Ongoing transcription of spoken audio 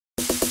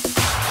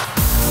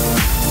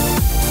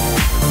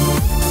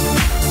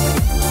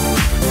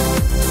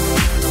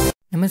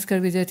નમસ્કાર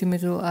વિદ્યાર્થી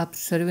મિત્રો, આપ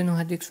સર્વેનું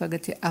હાર્દિક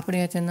સ્વાગત છે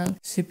આપણે આ ચેનલ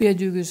સીપી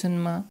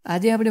એજ્યુકેશનમાં।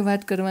 આજે આપણે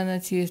વાત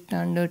કરવાના છીએ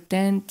સ્ટાન્ડર્ડ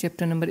 10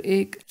 ચેપ્ટર નંબર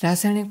 1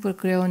 રાસાયણિક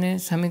પ્રક્રિયાઓ અને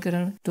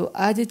સમીકરણ। તો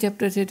આ જે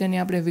ચેપ્ટર છે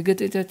તેની આપણે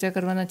વિગતે ચર્ચા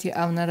કરવાના છીએ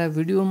આવનારા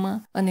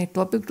વિડીયોમાં, અને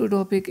ટોપિક ટુ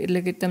ટોપિક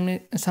એટલે કે તમને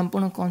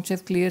સંપૂર્ણ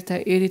કોન્સેપ્ટ ક્લિયર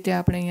થાય એ રીતે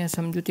આપણે અહીંયા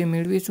સમજૂતી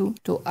મેળવીશું।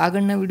 તો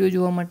આગળના વિડીયો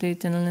જોવા માટે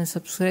ચેનલને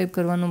સબસ્ક્રાઇબ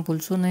કરવાનું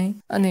ભૂલશો નહીં,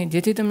 અને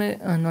જેથી તમને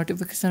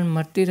નોટિફિકેશન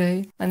મળતી રહે।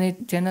 અને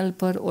ચેનલ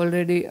પર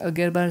ઓલરેડી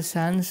 11-12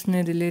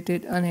 સાયન્સને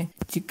રિલેટેડ અને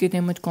જીકે તેમજ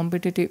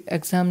કોમ્પિટિટિવ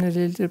એક્ઝામને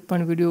રિલેટેડ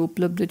પણ વિડીયો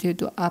ઉપલબ્ધ છે,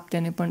 તો આપ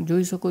તેને પણ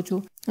જોઈ શકો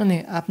છો, અને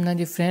આપના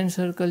જે ફ્રેન્ડ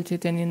સર્કલ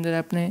છે તેની અંદર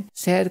આપણે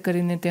શેર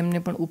કરીને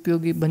તેમને પણ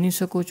ઉપયોગી બની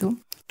શકો છો।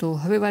 તો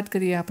હવે વાત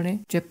કરીએ આપણે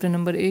ચેપ્ટર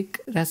નંબર 1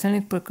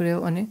 રાસાયણિક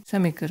પ્રક્રિયાઓ અને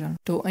સમીકરણ।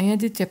 તો અહીંયા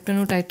જે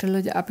ચેપ્ટરનું ટાઇટલ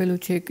જ આપેલું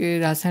છે કે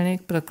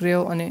રાસાયણિક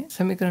પ્રક્રિયાઓ અને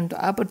સમીકરણ, તો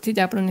આ પરથી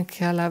જ આપણને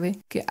ખ્યાલ આવે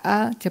કે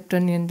આ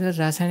ચેપ્ટરની અંદર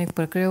રાસાયણિક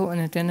પ્રક્રિયાઓ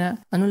અને તેના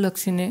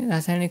અનુલક્ષીને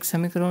રાસાયણિક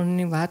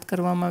સમીકરણોની વાત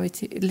કરવામાં આવે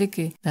છે। એટલે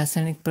કે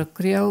રાસાયણિક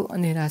પ્રક્રિયાઓ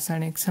અને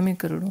રાસાયણિક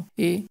સમીકરણો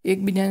એ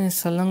એકબીજાને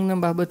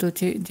સંલગ્ન બાબતો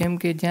છે, જેમ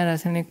કે જ્યાં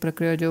રાસાયણિક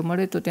પ્રક્રિયા જોવા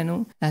મળે તો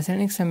તેનું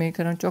રાસાયણિક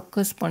સમીકરણ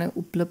ચોક્કસપણે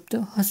ઉપલબ્ધ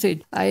હશે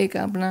જ। આ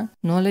એક આપણા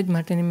નોલેજ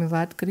માટેની મેં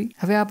વાત કરી।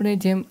 હવે આપણે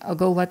જેમ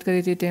અગાઉ વાત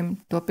કરી હતી તેમ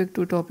ટોપિક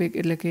ટુ ટોપિક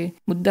એટલે કે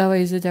મુદ્દા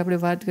વાઇઝ જ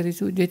આપણે વાત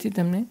કરીશું, જેથી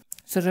તમને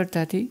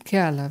સરળતાથી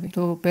ખ્યાલ આવે।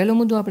 તો પહેલો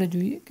મુદ્દો આપણે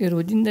જોઈએ કે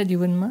રોજિંદા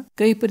જીવનમાં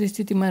કઈ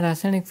પરિસ્થિતિમાં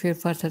રાસાયણિક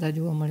ફેરફાર થતા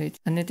જોવા મળે છે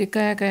અને તે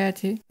કયા કયા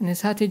છે અને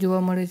સાથે જોવા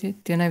મળે છે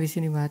તેના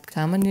વિશેની વાત।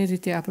 સામાન્ય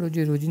રીતે આપણું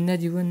જે રોજિંદા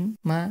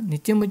જીવનમાં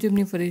નીચે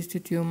મુજબની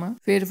પરિસ્થિતિઓમાં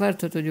ફેરફાર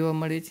થતો જોવા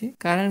મળે છે,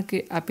 કારણ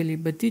કે આપેલી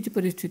બધી જ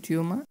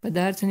પરિસ્થિતિઓમાં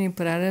પદાર્થની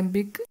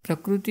પ્રારંભિક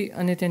પ્રકૃતિ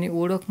અને તેની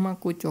ઓળખમાં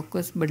કોઈ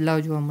ચોક્કસ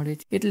બદલાવ જોવા મળે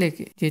છે। એટલે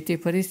કે જે તે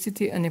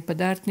પરિસ્થિતિ અને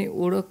પદાર્થની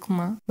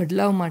ઓળખમાં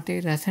બદલાવ માટે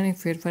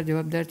રાસાયણિક ફેરફાર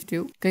જવાબદાર છે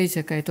તેવું કહી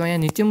શકાય। તો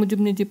અહીંયા નીચે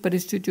મુજબની જે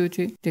પરિસ્થિતિઓ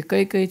છે તે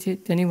કઈ કઈ છે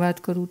તેની વાત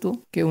કરું તો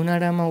કે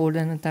ઉનાળામાં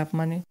ઓરડાના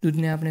તાપમાને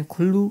દૂધને આપણે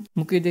ખુલ્લું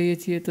મૂકી દઈએ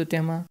છીએ તો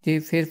તેમાં જે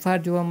ફેરફાર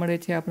જોવા મળે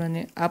છે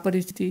આપણને આ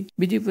પરિસ્થિતિ।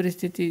 બીજી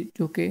પરિસ્થિતિ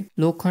જો કે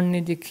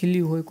લોખંડની જે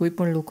ખીલી હોય, કોઈ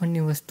પણ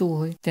લોખંડની વસ્તુ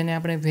હોય તેને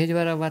આપણે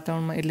ભેજવાળા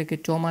વાતાવરણમાં એટલે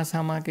કે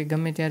ચોમાસામાં કે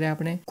ગમે ત્યારે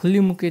આપણે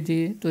ખુલ્લી મૂકી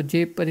દઈએ તો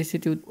જે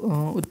પરિસ્થિતિ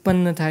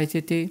ઉત્પન્ન થાય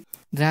છે તે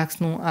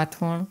દ્રાક્ષનું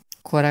આથવણ,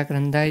 ખોરાક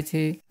રંધાય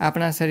છે,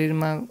 આપણા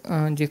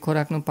શરીરમાં જે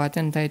ખોરાકનું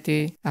પાચન થાય તે,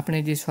 આપણે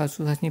જે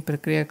શ્વાસોશ્વાસની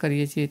પ્રક્રિયા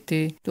કરીએ છીએ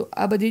તે, તો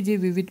આ બધી જે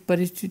વિવિધ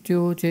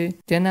પરિસ્થિતિઓ છે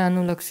તેના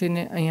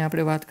અનુલક્ષીને અહીંયા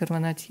આપણે વાત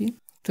કરવાના છીએ।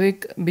 તો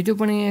એક બીજો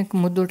પણ અહીંયા એક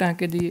મુદ્દો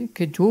ટાંકી દઈએ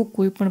કે જો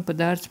કોઈ પણ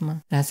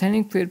પદાર્થમાં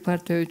રાસાયણિક ફેરફાર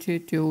થયો છે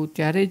તેવું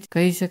ત્યારે જ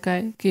કહી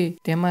શકાય કે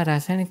તેમાં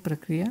રાસાયણિક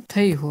પ્રક્રિયા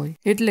થઈ હોય।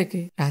 એટલે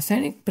કે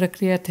રાસાયણિક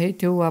પ્રક્રિયા થઈ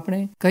તેવું આપણે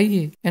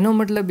કહીએ એનો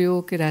મતલબ એવો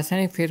કે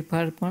રાસાયણિક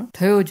ફેરફાર પણ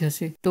થયો જ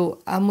હશે। તો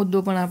આ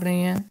મુદ્દો પણ આપણે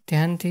અહીંયા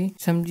ધ્યાનથી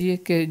સમજીએ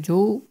કે જો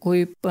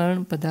કોઈ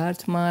પણ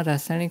પદાર્થમાં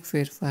રાસાયણિક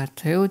ફેરફાર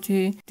થયો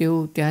છે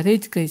તેવું ત્યારે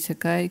જ કહી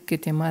શકાય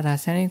કે તેમાં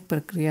રાસાયણિક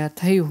પ્રક્રિયા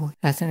થઈ હોય।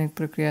 રાસાયણિક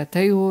પ્રક્રિયા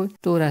થઈ હોય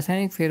તો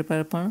રાસાયણિક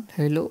ફેરફાર પણ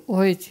થયેલો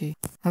હોય છે।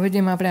 હવે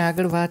જેમ આપણે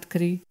આગળ વાત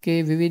કરી કે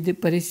વિવિધ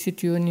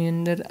પરિસ્થિતિઓની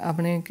અંદર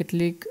આપણે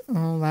કેટલીક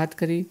વાત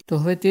કરી, તો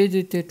હવે તે જ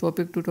રીતે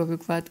ટોપિક ટુ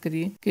ટોપિક વાત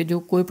કરીએ કે જો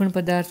કોઈ પણ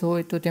પદાર્થ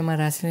હોય તો તેમાં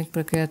રાસાયણિક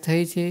પ્રક્રિયા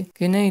થઈ છે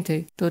કે નહીં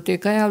થઈ, તો તે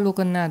કયા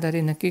અવલોકનના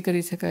આધારે નક્કી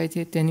કરી શકાય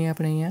છે તેની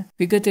આપણે અહીંયા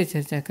વિગતે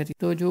ચર્ચા કરી।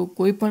 તો જો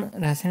કોઈ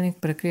પણ રાસાયણિક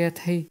પ્રક્રિયા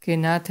થઈ કે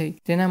ના થઈ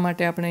તેના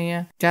માટે આપણે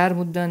અહીંયા 4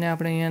 મુદ્દાને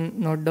આપણે અહીંયા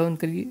નોટ ડાઉન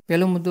કરીએ।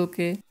 પહેલો મુદ્દો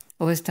કે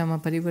અવસ્થામાં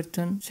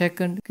પરિવર્તન,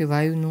 સેકન્ડ કે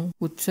વાયુનું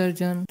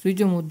ઉત્સર્જન,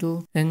 ત્રીજો મુદ્દો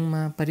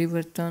રંગમાં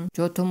પરિવર્તન,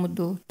 ચોથો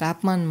મુદ્દો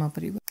તાપમાનમાં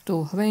પરિવર્તન। તો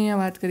હવે અહીંયા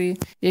વાત કરીએ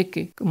એક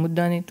એક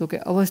મુદ્દાની, તો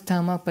કે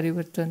અવસ્થામાં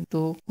પરિવર્તન।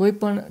 તો કોઈ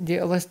પણ જે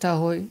અવસ્થા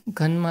હોય,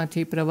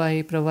 ઘનમાંથી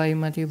પ્રવાહી,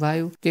 પ્રવાહીમાંથી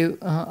વાયુ, તે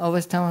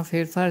અવસ્થામાં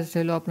ફેરફાર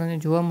થયેલો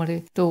આપણને જોવા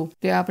મળે તો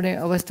તે આપણે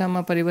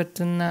અવસ્થામાં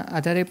પરિવર્તનના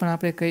આધારે પણ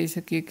આપણે કહી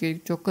શકીએ કે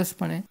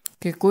ચોક્કસપણે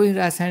કે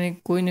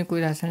કોઈને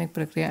કોઈ રાસાયણિક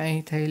પ્રક્રિયા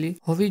અહીં થયેલી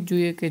હોવી જ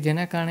જોઈએ કે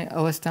જેના કારણે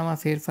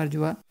અવસ્થામાં ફેરફાર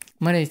જોવા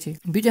મળે છે।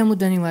 બીજા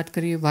મુદ્દાની વાત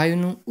કરીએ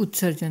વાયુનું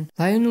ઉત્સર્જન।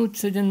 વાયુનું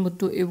ઉત્સર્જન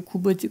મુદ્દો એ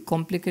ખૂબ જ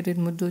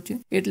કોમ્પ્લિકેટેડ મુદ્દો છે,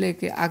 એટલે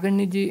કે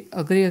આગળની જે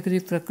અઘરી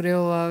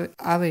પ્રક્રિયાઓ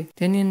આવે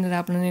તેની અંદર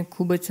આપણને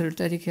ખૂબ જ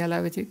સરળતાથી ખ્યાલ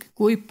આવે છે કે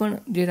કોઈ પણ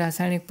જે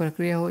રાસાયણિક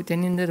પ્રક્રિયા હોય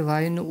તેની અંદર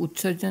વાયુનું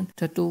ઉત્સર્જન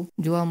થતું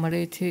જોવા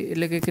મળે છે।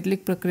 એટલે કે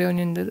કેટલીક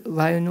પ્રક્રિયાઓની અંદર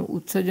વાયુનું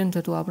ઉત્સર્જન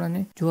થતું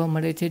આપણને જોવા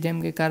મળે છે,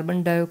 જેમ કે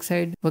કાર્બન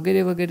ડાયોક્સાઇડ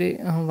વગેરે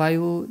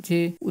વાયુઓ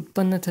જે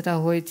ઉત્પન્ન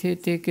થતા હોય છે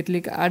તે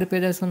કેટલીક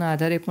આડપેદાશોના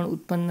આધારે પણ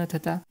ઉત્પન્ન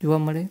થતા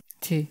જોવા મળે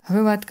છે।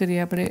 હવે વાત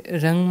કરીએ આપણે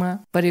રંગમાં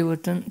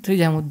પરિવર્તન,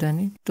 ત્રીજા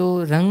મુદ્દાની। તો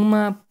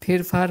રંગમાં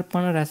ફેરફાર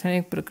પણ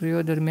રાસાયણિક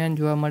પ્રક્રિયાઓ દરમિયાન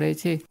જોવા મળે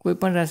છે। કોઈ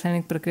પણ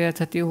રાસાયણિક પ્રક્રિયા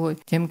થતી હોય,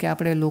 જેમ કે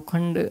આપણે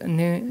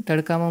લોખંડને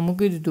તડકામાં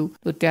મૂકી દીધું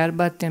તો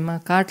ત્યારબાદ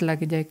તેમાં કાટ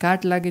લાગી જાય,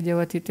 કાટ લાગી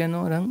જવાથી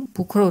તેનો રંગ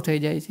ભૂખરો થઈ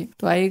જાય છે,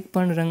 તો આ એક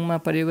પણ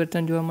રંગમાં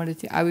પરિવર્તન જોવા મળે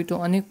છે। આવી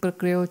તો અનેક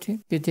પ્રક્રિયાઓ છે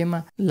કે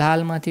જેમાં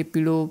લાલમાંથી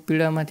પીળો,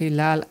 પીળામાંથી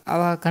લાલ,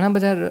 આવા ઘણા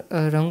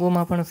બધા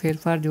રંગોમાં પણ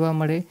ફેરફાર જોવા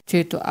મળે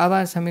છે। તો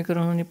આવા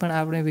સમીકરણોની પણ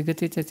આપણે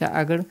વિગતે ચર્ચા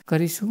આગળ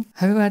કરીશું।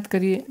 હવે વાત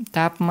કરીએ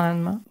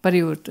તાપમાનમાં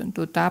પરિવર્તન.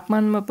 તો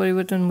તાપમાનમાં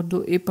પરિવર્તન મુદ્દો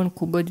એ પણ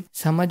ખૂબ જ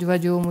સમજવા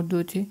જેવો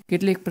મુદ્દો છે.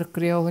 કેટલીક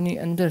પ્રક્રિયાઓની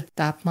અંદર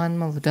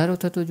તાપમાનમાં વધારો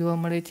થતો જોવા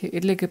મળે છે,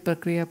 એટલે કે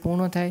પ્રક્રિયા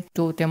પૂર્ણ થાય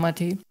તો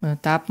તેમાંથી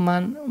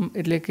તાપમાન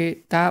એટલે કે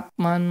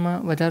તાપમાનમાં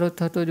વધારો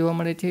થતો જોવા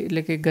મળે છે,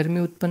 એટલે કે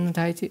ગરમી ઉત્પન્ન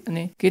થાય છે.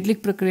 અને કેટલીક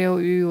પ્રક્રિયાઓ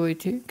એવી હોય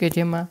છે કે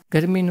જેમાં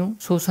ગરમીનું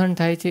શોષણ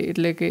થાય છે,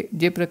 એટલે કે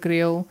જે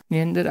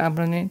પ્રક્રિયાઓની અંદર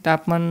આપણને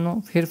તાપમાનનો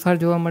ફેરફાર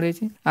જોવા મળે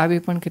છે,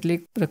 આવી પણ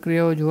કેટલીક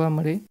પ્રક્રિયાઓ જોવા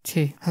મળે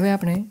છે. હવે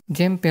આપણે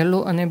જેમ પહેલો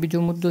અને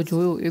બીજો મુદ્દો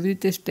જોયો એવી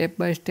રીતે સ્ટેપ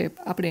બાય સ્ટેપ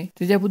આપણે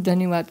ત્રીજા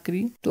મુદ્દાની વાત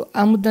કરીએ. તો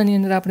આ મુદ્દાની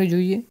અંદર આપણે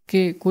જોઈએ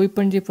કે કોઈ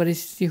પણ જે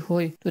પરિસ્થિતિ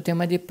હોય તો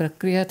તેમાં જે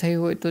પ્રક્રિયા થઈ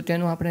હોય તો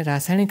તેનું આપણે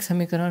રાસાયણિક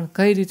સમીકરણ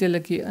કઈ રીતે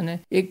લખીએ, અને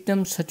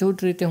એકદમ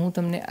સચોટ રીતે હું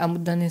તમને આ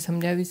મુદ્દાને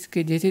સમજાવીશ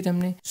કે જેથી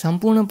તમને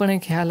સંપૂર્ણપણે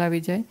ખ્યાલ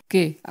આવી જાય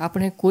કે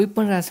આપણે કોઈ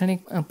પણ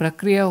રાસાયણિક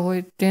પ્રક્રિયા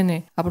હોય તેને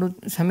આપણું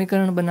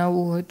સમીકરણ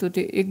બનાવવું હોય તો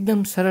તે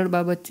એકદમ સરળ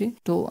બાબત છે.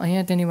 તો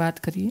અહીંયા તેની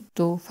વાત કરીએ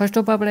તો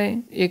ફર્સ્ટ ઓફ આપણે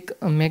એક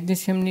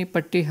મેગ્નેશિયમની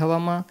પટ્ટી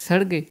હવામાં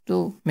સળગે તો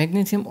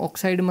મેગ્નેશિયમ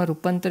ઓક્સાઇડમાં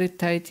રૂપાંતરિત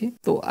થાય છે.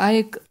 તો આ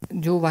એક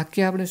જો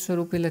વાક્ય આપણે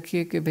સ્વરૂપે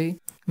લખીએ કે ભાઈ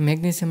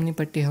મેગ્નેશિયમની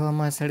પટ્ટી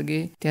હવામાં સળગે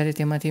ત્યારે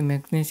તેમાંથી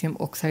મેગ્નેશિયમ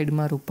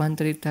ઓક્સાઇડમાં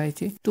રૂપાંતરિત થાય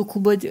છે, તો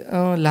ખૂબ જ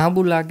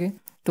લાંબુ લાગે.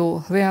 તો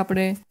હવે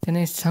આપણે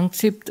તેને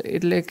સંક્ષિપ્ત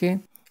એટલે કે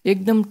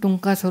એકદમ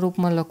ટૂંકા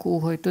સ્વરૂપમાં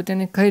લખવું હોય તો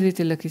તેને કઈ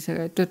રીતે લખી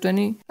શકાય, તો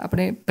તેની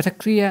આપણે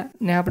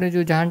પ્રક્રિયાને આપણે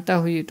જો જાણતા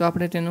હોઈએ તો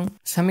આપણે તેનું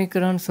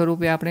સમીકરણ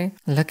સ્વરૂપે આપણે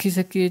લખી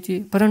શકીએ છીએ.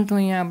 પરંતુ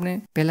અહીંયા આપણે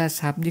પહેલા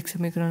શાબ્દિક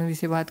સમીકરણ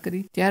વિશે વાત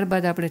કરી,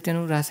 ત્યારબાદ આપણે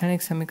તેનું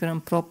રાસાયણિક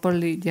સમીકરણ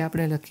પ્રોપરલી જે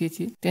આપણે લખીએ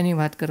છીએ તેની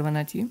વાત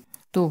કરવાના છીએ.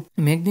 તો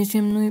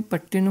મેગ્નેશિયમની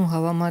પટ્ટીનું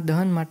હવામાં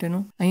દહન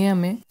માટેનું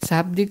અહીંયા મેં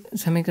શાબ્દિક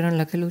સમીકરણ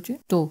લખેલું છે.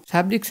 તો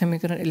શાબ્દિક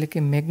સમીકરણ એટલે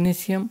કે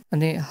મેગ્નેશિયમ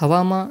અને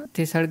હવામાં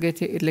તે સળગે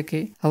છે, એટલે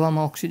કે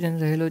હવામાં ઓક્સિજન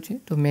રહેલો છે.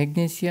 તો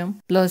મેગ્નેશિયમ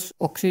પ્લસ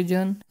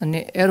ઓક્સિજન અને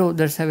એરો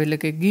દર્શાવે એટલે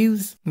કે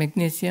ગીવ્સ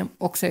મેગ્નેશિયમ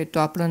ઓક્સાઇડ. તો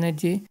આપણને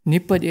જે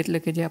નિપજ એટલે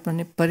કે જે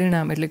આપણને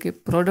પરિણામ એટલે કે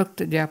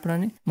પ્રોડક્ટ જે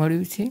આપણને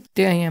મળ્યું છે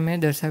તે અહીંયા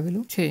મેં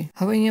દર્શાવેલું છે.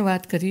 હવે અહીંયા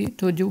વાત કરીએ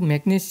તો જો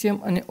મેગ્નેશિયમ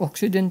અને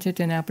ઓક્સિજન છે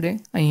તેને આપણે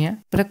અહીંયા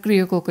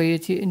પ્રક્રિયકો કહીએ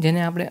છીએ,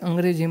 જેને આપણે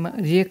અંગ્રેજીમાં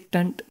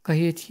રિએક્ટન્ટ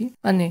કહીએ છીએ.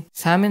 અને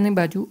સામેની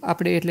બાજુ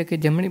આપણે એટલે કે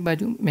જમણી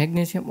બાજુ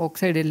મેગ્નેશિયમ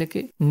ઓક્સાઇડ એટલે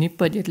કે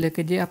નિપજ એટલે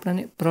કે જે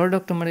આપણને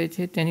પ્રોડક્ટ મળે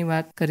છે તેની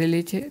વાત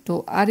કરેલી છે. તો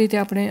આ રીતે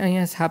આપણે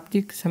અહીંયા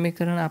શાબ્દિક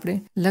સમીકરણ આપણે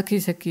લખી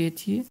શકીએ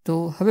છીએ. તો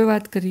હવે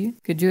વાત કરીએ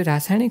કે જે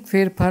રાસાયણિક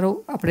ફેરફારો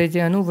આપણે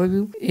જે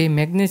અનુભવ્યું એ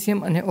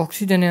મેગ્નેશિયમ અને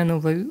ઓક્સિજને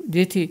અનુભવ્યું,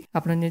 જેથી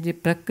આપણને જે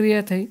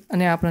પ્રક્રિયા થઈ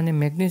અને આપણને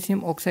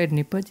મેગ્નેશિયમ ઓક્સાઇડ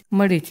નિપજ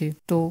મળી છે.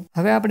 તો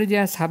હવે આપણે જે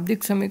આ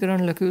શાબ્દિક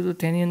સમીકરણ લખ્યું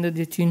હતું તેની અંદર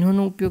જે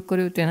ચિહ્નોનો ઉપયોગ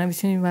કર્યો તેના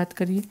વિશેની વાત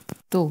કરીએ.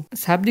 તો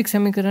શાબ્દિક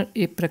સમીકરણ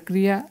એ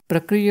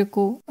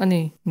પ્રક્રિયકો અને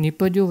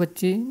નિપજો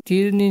વચ્ચે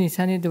તીરની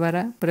નિશાની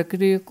દ્વારા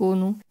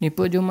પ્રક્રિયકોનું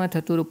નિપજોમાં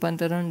થતું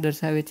રૂપાંતરણ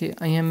દર્શાવે છે.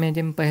 અહીંયા મેં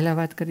જેમ પહેલા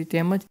વાત કરી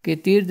તેમજ કે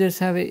તીર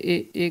દર્શાવે એ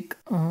એક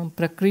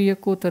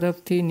પ્રક્રિયકો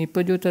તરફથી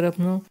નિપજો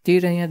તરફનું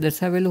તીર અહીંયા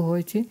દર્શાવેલું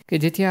હોય છે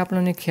કે જેથી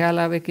આપણને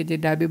ખ્યાલ આવે કે જે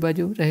ડાબી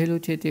બાજુ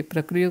રહેલું છે તે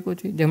પ્રક્રિયકો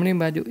છે, જમણી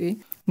બાજુ એ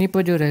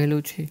નિપજો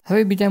રહેલું છે.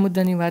 હવે બીજા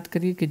મુદ્દાની વાત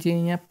કરીએ કે જે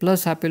અહીંયા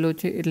પ્લસ આપેલો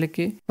છે એટલે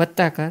કે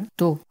વત્તાકાર.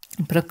 તો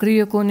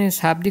પ્રક્રિયકોને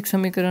શાબ્દિક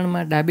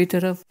સમીકરણમાં ડાબી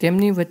તરફ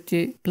તેમની વચ્ચે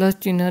પ્લસ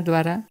ચિહ્ન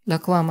દ્વારા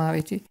લખવામાં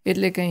આવે છે.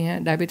 એટલે કે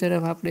અહીંયા ડાબી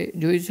તરફ આપણે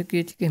જોઈ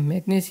શકીએ છીએ કે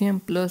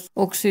મેગ્નેશિયમ પ્લસ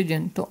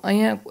ઓક્સિજન. તો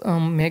અહીંયા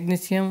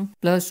મેગ્નેશિયમ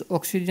પ્લસ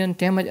ઓક્સિજન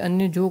તેમજ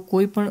અન્ય જો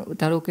કોઈ પણ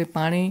ધારો કે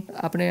પાણી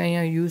આપણે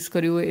અહીંયા યુઝ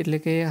કર્યું હોય એટલે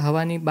કે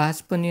હવાની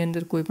બાષ્પની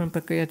અંદર કોઈ પણ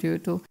પ્રક્રિયા થઈ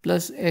હોય તો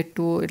પ્લસ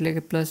H2O એટલે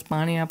કે પ્લસ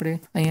પાણી આપણે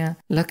અહીંયા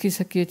લખી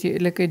શકીએ છીએ.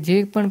 એટલે કે જે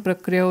પણ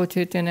પ્રક્રિયાઓ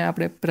છે તેને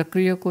આપણે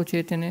પ્રક્રિયકો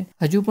છે તેને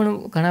હજુ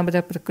પણ ઘણા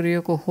બધા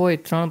પ્રક્રિયકો હોય,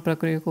 3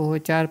 પ્રક્રિયકો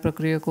હોય, 4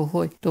 પ્રક્રિયકો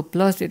હોય તો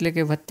પ્લસ એટલે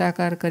કે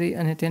વત્તાકાર કરી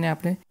અને તેને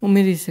આપણે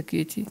ઉમેરી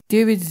શકીએ છીએ.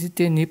 તેવી જ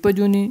રીતે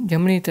નિપજોની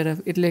જમણી તરફ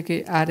એટલે કે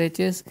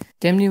RHS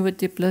તેમની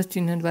વચ્ચે પ્લસ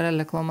ચિહ્ન દ્વારા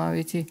લખવામાં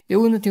આવે છે.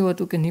 એવું નથી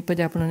હોતું કે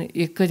નિપજ આપણને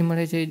એક જ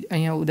મળે છે.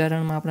 અહીંયા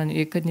ઉદાહરણમાં આપણને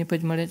એક જ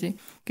નિપજ મળે છે.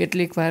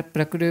 કેટલીક વાર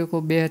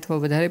પ્રક્રિયકો 2 અથવા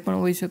વધારે પણ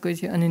હોઈ શકે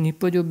છે અને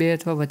નિપજો 2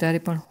 અથવા વધારે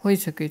પણ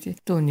હોઈ શકે છે.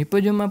 તો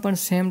નિપજોમાં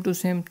પણ સેમ ટુ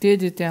સેમ તે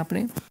જ રીતે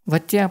આપણે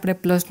વચ્ચે આપણે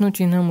પ્લસનું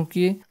ચિહ્ન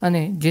મૂકીએ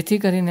અને જેથી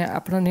કરીને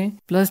આપણને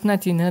પ્લસના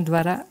ચિહ્ન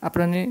દ્વારા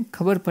આપણને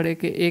ખબર પડે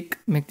કે એક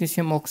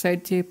મેગ્નેશિયમ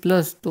ઓક્સાઇડ છે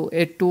પ્લસ તો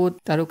H2O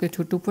ધારો કે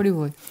છૂટું પડ્યું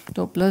હોય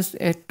તો પ્લસ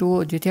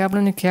H2O, જેથી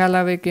આપણને ખ્યાલ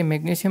આવે કે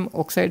મેગ્નેશિયમ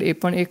ઓક્સાઇડ એ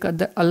પણ એક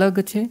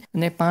અલગ છે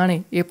અને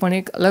પાણી એ પણ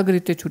એક અલગ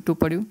રીતે છૂટું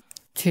પડ્યું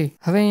છે.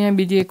 હવે અહીંયા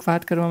બીજી એક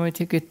વાત કરવામાં આવે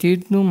છે કે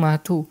તીરનું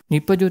માથું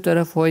નિપજો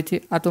તરફ હોય છે.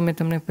 આ તો મેં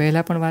તમને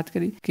પહેલા પણ વાત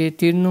કરી કે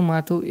તીરનું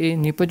માથું એ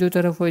નિપજો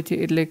તરફ હોય છે,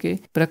 એટલે કે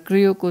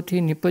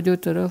પ્રક્રિયકોથી નિપજો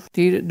તરફ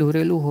તીર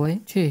દોરેલું હોય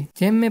છે.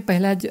 જેમ મેં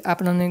પહેલા જ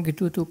આપણને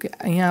કીધું હતું કે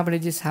અહીંયા આપણે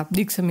જે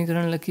શાબ્દિક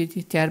સમીકરણ લખીએ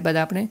છીએ ત્યારબાદ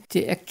આપણે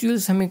જે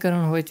એકચ્યુઅલ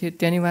સમીકરણ હોય છે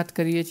તેની વાત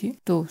કરીએ છીએ.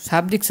 તો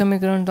શાબ્દિક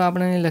સમીકરણ તો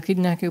આપણે લખી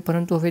જ નાખ્યું,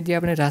 પરંતુ હવે જે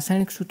આપણે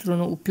રાસાયણિક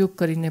સૂત્રોનો ઉપયોગ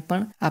કરીને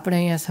પણ આપણે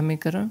અહીંયા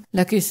સમીકરણ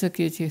લખી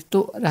શકીએ છીએ. તો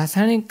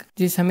રાસાયણિક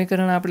જે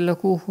સમીકરણ આપણે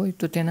લખવું હોય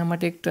તો તેના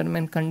માટે એક ટર્મ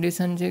એન્ડ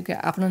કન્ડિશન છે કે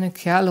આપણને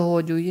ખ્યાલ હોવો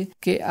જોઈએ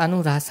કે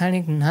આનું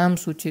રાસાયણિક નામ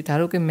શું છે.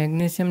 ધારો કે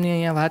મેગ્નેશિયમની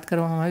અહીંયા વાત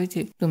કરવામાં આવી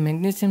છે તો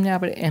મેગ્નેશિયમને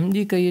આપણે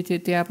Mg કહીએ છીએ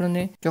તે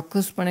આપણને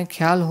ચોક્કસપણે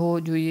ખ્યાલ હોવો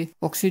જોઈએ.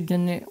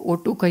 ઓક્સિજનને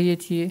O2 કહીએ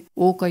છીએ,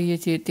 O કહીએ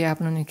છીએ તે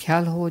આપણને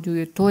ખ્યાલ હોવો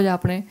જોઈએ. તો જ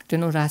આપણે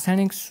તેનું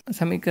રાસાયણિક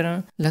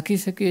સમીકરણ લખી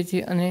શકીએ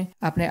છીએ અને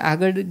આપણે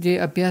આગળ જે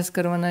અભ્યાસ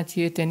કરવાના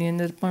છીએ તેની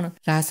અંદર પણ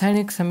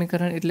રાસાયણિક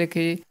સમીકરણ એટલે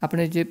કે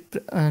આપણે જે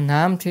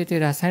નામ છે તે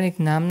રાસાયણિક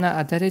નામના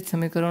આધારે જ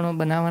સમીકરણો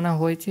બનાવવાના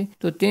હોય છે.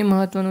 તો તે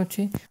મહત્વનું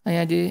છે.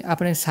 અહીંયા જે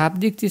આપણે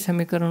શાબ્દિક જે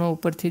સમીકરણો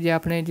ઉપરથી જે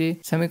આપણે જે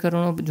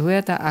સમીકરણો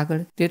જોયા હતા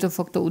આગળ તે તો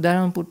ફક્ત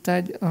ઉદાહરણ પૂરતા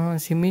જ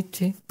સીમિત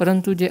છે,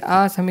 પરંતુ જે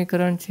આ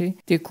સમીકરણ છે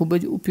તે ખૂબ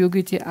જ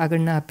ઉપયોગી છે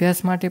આગળના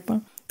અભ્યાસ માટે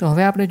પણ. તો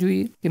હવે આપણે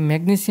જોઈએ કે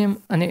મેગ્નેશિયમ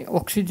અને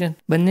ઓક્સિજન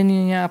બંનેની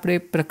અહીંયા આપણે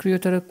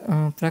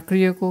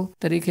પ્રક્રિયકો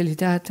તરીકે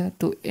લીધા હતા.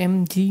 તો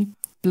Mg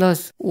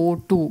પ્લસ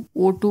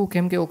O2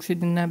 કેમ કે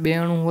ઓક્સિજનના 2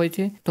 અણુ હોય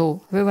છે. તો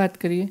હવે વાત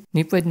કરીએ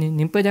નિપજની.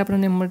 નિપજ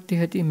આપણને મળતી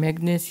હતી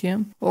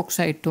મેગ્નેશિયમ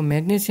ઓક્સાઇડ. તો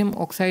મેગ્નેશિયમ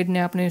ઓક્સાઇડને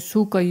આપણે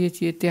શું કહીએ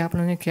છીએ તે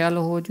આપણને ખ્યાલ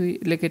હોવો જોઈએ,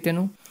 એટલે કે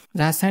તેનું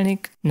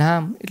રાસાયણિક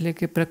નામ એટલે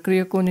કે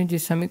પ્રક્રિયકોની જે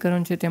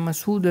સમીકરણ છે તેમાં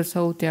શું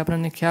દર્શાવવું તે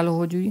આપણને ખ્યાલ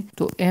હોવો જોઈએ.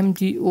 તો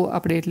MgO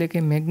આપણે એટલે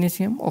કે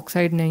મેગ્નેશિયમ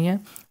ઓક્સાઇડને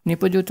અહીંયા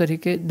નિપજો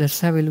તરીકે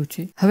દર્શાવેલું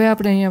છે. હવે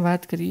આપણે અહીંયા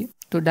વાત કરીએ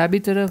તો ડાબી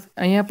તરફ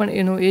અહીંયા પણ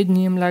એનો એ જ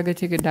નિયમ લાગે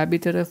છે કે ડાબી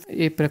તરફ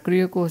એ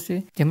પ્રક્રિયકો હશે,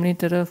 જમણી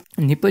તરફ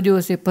નિપજો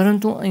હશે.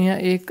 પરંતુ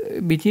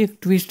અહીંયા બીજી એક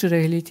ટ્વિસ્ટ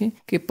રહેલી છે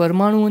કે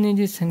પરમાણુઓની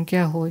જે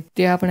સંખ્યા હોય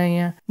તે આપણે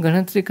અહીંયા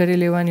ગણતરી કરી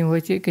લેવાની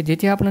હોય છે કે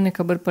જેથી આપણને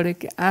ખબર પડે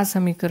કે આ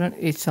સમીકરણ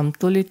એ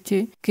સમતોલિત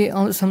છે કે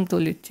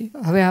અસમતોલિત છે.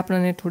 હવે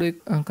આપણને થોડુંક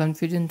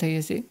કન્ફ્યુઝન થઈ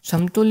હશે.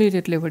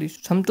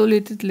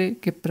 સમતોલિત એટલે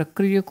કે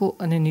પ્રક્રિયકો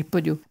અને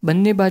નિપજો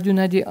બંને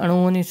બાજુના જે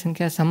અણુઓની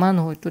સંખ્યા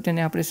સમાન હોય તો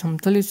તેને આપણે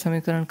સમતોલિત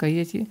સમીકરણ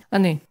કહીએ છીએ.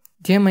 અને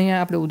જેમ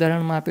અહીંયા આપણે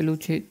ઉદાહરણમાં આપેલું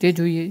છે તે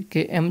જોઈએ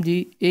કે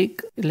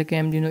Mg1 એટલે કે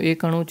Mg નો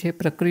 1 અણુ છે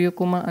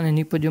પ્રક્રિયકોમાં અને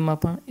નિપજોમાં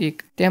પણ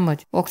 1.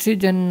 તેમજ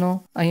ઓક્સિજનનો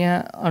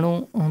અહીંયા અણુ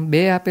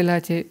 2 આપેલા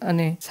છે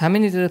અને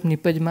સામેની તરફ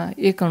નિપજમાં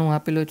 1 અણુ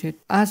આપેલો છે.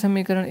 આ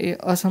સમીકરણ એ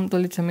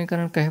અસમતોલિત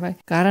સમીકરણ કહેવાય,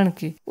 કારણ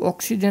કે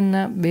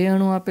ઓક્સિજનના 2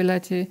 અણુ આપેલા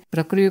છે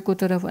પ્રક્રિયકો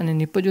તરફ અને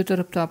નિપજો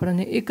તરફ તો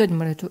આપણને 1 જ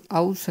મળે. તો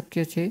આવું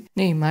શક્ય છે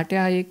નહીં, માટે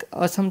આ એક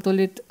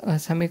અસમતોલિત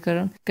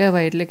સમીકરણ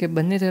કહેવાય, એટલે કે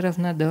બંને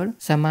તરફના દળ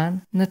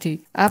સમાન નથી.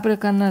 આ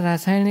પ્રકારના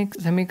રાસાયણિક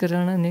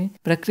સમીકરણ અને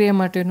પ્રક્રિયા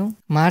માટેનું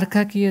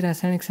માળખાકીય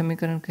રાસાયણિક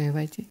સમીકરણ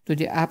કહેવાય છે. તો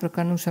જે આ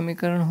પ્રકારનું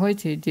સમીકરણ હોય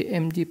છે જે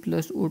Mg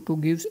plus O2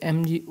 gives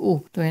MgO,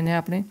 તો એને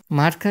આપણે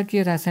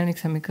માળખાકીય રાસાયણિક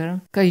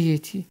સમીકરણ કહીએ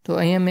છીએ. તો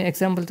અહીંયા મેં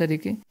એક્ઝામ્પલ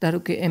તરીકે ધારો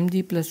કે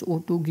Mg plus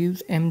O2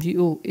 gives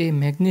MgO એ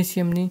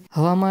મેગ્નેશિયમની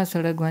હવામાં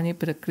સળગવાની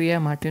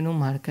પ્રક્રિયા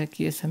માટેનું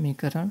માળખાકીય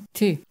સમીકરણ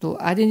છે. તો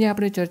આજે જે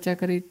આપણે ચર્ચા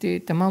કરી તે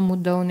તમામ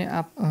મુદ્દાઓને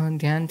આપ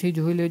ધ્યાનથી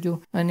જોઈ લેજો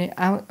અને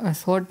આ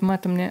શોર્ટમાં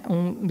તમને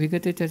હું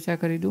વિગતે ચર્ચા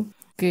કરી દઉં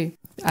કે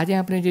આજે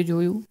આપણે જે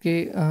જોયું કે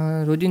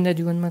રોજિંદા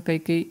જીવનમાં કઈ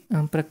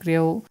કઈ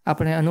પ્રક્રિયાઓ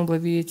આપણે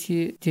અનુભવીએ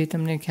છીએ જે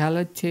તમને ખ્યાલ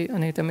જ છે,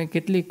 અને તમે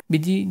કેટલીક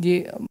બીજી જે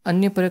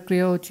અન્ય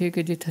પ્રક્રિયાઓ છે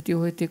કે જે થતી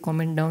હોય તે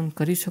કોમેન્ટ ડાઉન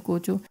કરી શકો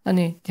છો.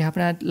 અને જે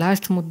આપણે આ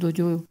લાસ્ટ મુદ્દો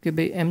જોયો કે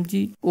ભાઈ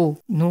MgO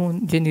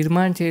નું જે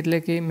નિર્માણ છે એટલે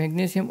કે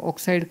મેગ્નેશિયમ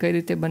ઓક્સાઇડ કઈ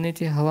રીતે બને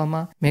છે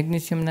હવામાં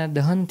મેગ્નેશિયમના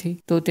દહનથી,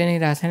 તો તેની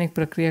રાસાયણિક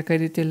પ્રક્રિયા કઈ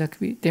રીતે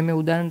લખવી તે મેં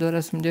ઉદાહરણ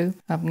દ્વારા સમજાવ્યું.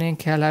 આપને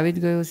ખ્યાલ આવી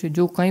જ ગયો છે.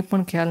 જો કંઈ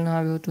પણ ખ્યાલ ન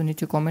આવ્યો તો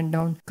નીચે કોમેન્ટ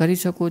ડાઉન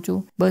કરી શકો છો.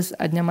 બસ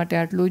આજના માટે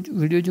આટલું જ.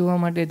 વિડીયો જોવા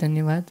માટે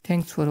ધન્યવાદ.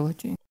 Thanks for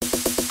watching.